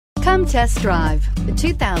Come test drive the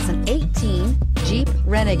 2018 Jeep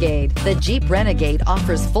Renegade. The Jeep Renegade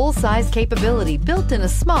offers full-size capability built in a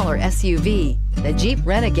smaller SUV. The Jeep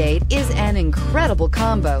Renegade is an incredible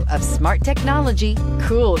combo of smart technology,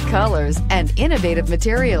 cool colors, and innovative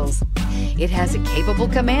materials. It has a capable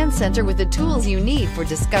command center with the tools you need for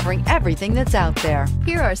discovering everything that's out there.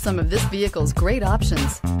 Here are some of this vehicle's great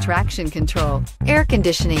options: traction control, air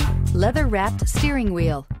conditioning, leather-wrapped steering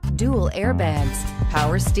wheel, dual airbags,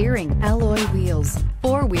 power steering, alloy wheels,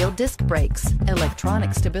 four-wheel disc brakes,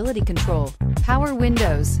 electronic stability control, power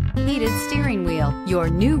windows, heated steering wheel. Your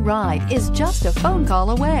new ride is just a phone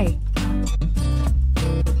call away.